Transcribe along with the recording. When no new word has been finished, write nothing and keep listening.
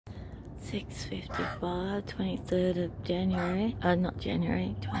6:55, 23rd of January. Not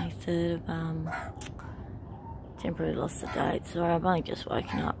January, 23rd of, temporarily lost the date. Sorry, I've only just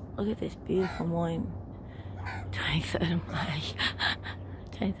woken up. Look at this beautiful morning. 23rd of May.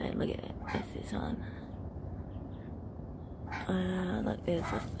 23rd, look at it. There's this one. Look,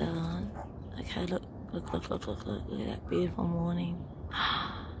 there's this one. Okay, look at that beautiful morning.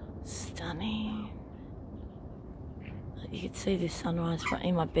 Stunning. You can see this sunrise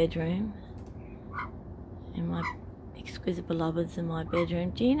in my bedroom. In my exquisite beloveds in my bedroom.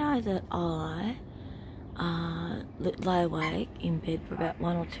 Do you know that I lay awake in bed for about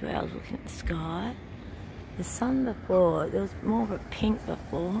 1 or 2 hours looking at the sky? The sun before, there was more of a pink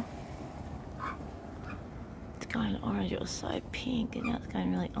before. It's going orange, it was so pink, and now it's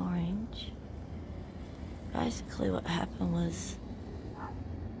going really orange. Basically what happened was,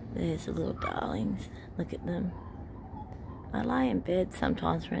 there's the little darlings, look at them. I lay in bed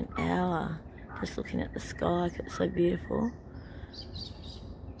sometimes for an hour just looking at the sky because it's so beautiful.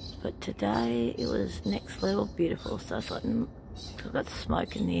 But today it was next level beautiful, so it's like, I've got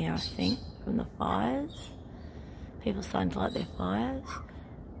smoke in the air I think from the fires. People starting to light their fires.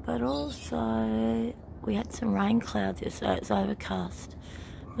 But also we had some rain clouds yesterday, it's overcast.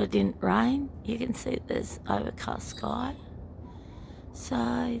 But it didn't rain, you can see there's overcast sky. So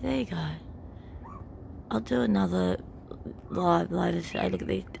there you go. I'll do another live later today. Look at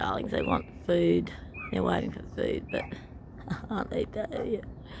these darlings, they want food. They're waiting for food, but aren't they, Dave?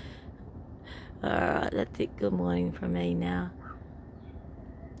 Alright, that's it. Good morning from me now.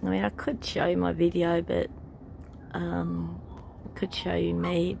 I mean, I could show you my video, but I could show you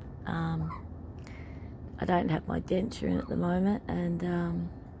me. I don't have my denture in at the moment, and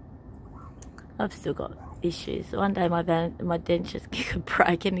I've still got issues. One day my dentures could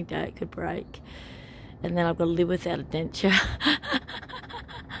break, any day it could break. And then I've got to live without a denture.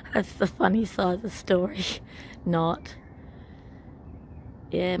 That's the funny side of the story. Not.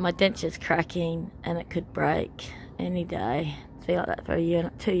 Yeah, my denture's cracking and it could break any day. It's been like that for a year,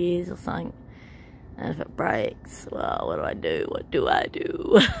 2 years or something. And if it breaks, well, what do I do? What do I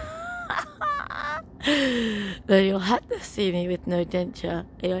do? Then you'll have to see me with no denture.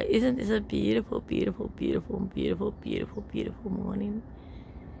 Anyway, isn't this a beautiful, beautiful, beautiful, beautiful, beautiful, beautiful morning?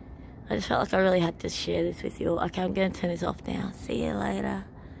 I just felt like I really had to share this with you all. Okay, I'm going to turn this off now. See you later.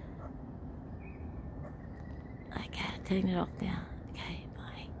 Okay, turning it off now. Okay,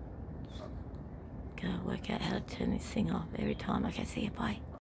 bye. Go work out how to turn this thing off every time. Okay, see you, bye.